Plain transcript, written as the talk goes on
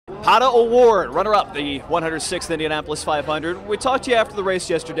Pato O'Ward, runner-up, the 106th Indianapolis 500. We talked to you after the race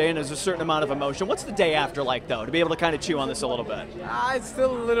yesterday, and there's a certain amount of emotion. What's the day after like, though, to be able to kind of chew on this a little bit? It's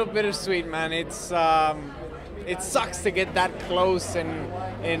still a little bittersweet, man. It sucks to get that close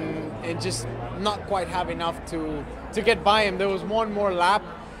and just not quite have enough to get by him. There was one more lap,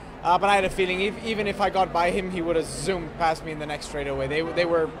 but I had a feeling even if I got by him, he would have zoomed past me in the next straightaway.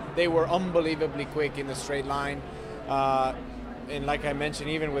 They were unbelievably quick in the straight line. And like I mentioned,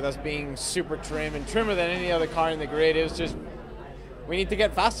 even with us being super trim and trimmer than any other car in the grid, it was just, we need to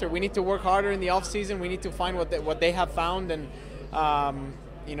get faster. We need to work harder in the off season. We need to find what they have found and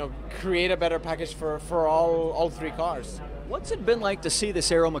create a better package for all three cars. What's it been like to see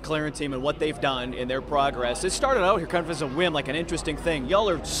this Aero McLaren team and what they've done in their progress? It started out here kind of as a whim, like an interesting thing. Y'all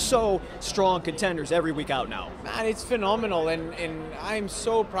are so strong contenders every week out now. Man, it's phenomenal, and I'm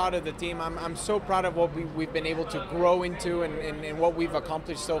so proud of the team. I'm so proud of what we've been able to grow into and what we've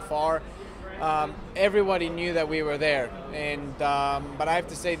accomplished so far. Everybody knew that we were there, and but I have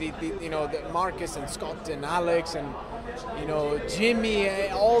to say, the Marcus and Scott and Alex and Jimmy,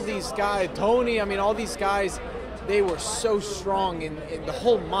 all these guys, Tony. I mean, all these guys. They were so strong in the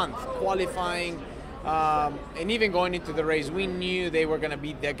whole month, qualifying, and even going into the race. We knew they were going to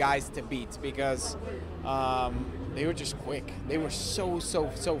be the guys to beat because they were just quick. They were so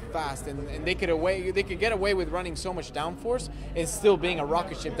fast, and they could get away with running so much downforce and still being a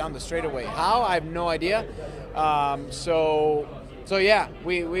rocket ship down the straightaway. How? I have no idea. So yeah,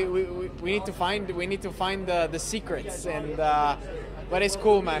 we need to find the secrets, and but it's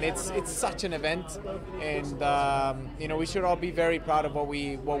cool, man. It's such an event, and we should all be very proud of what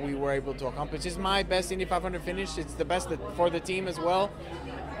we were able to accomplish. It's my best Indy 500 finish. It's the best for the team as well.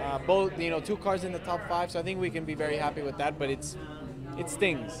 Both, two cars in the top 5, so I think we can be very happy with that. But it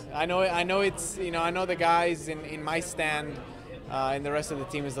stings. I know it's I know the guys in my stand and the rest of the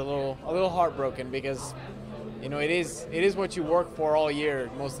team is a little heartbroken because it is what you work for all year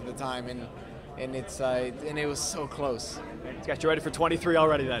most of the time, and it was so close. It's got you ready for 23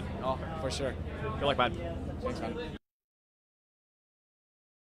 already then. Oh, for sure. Good luck, man. Thanks, man.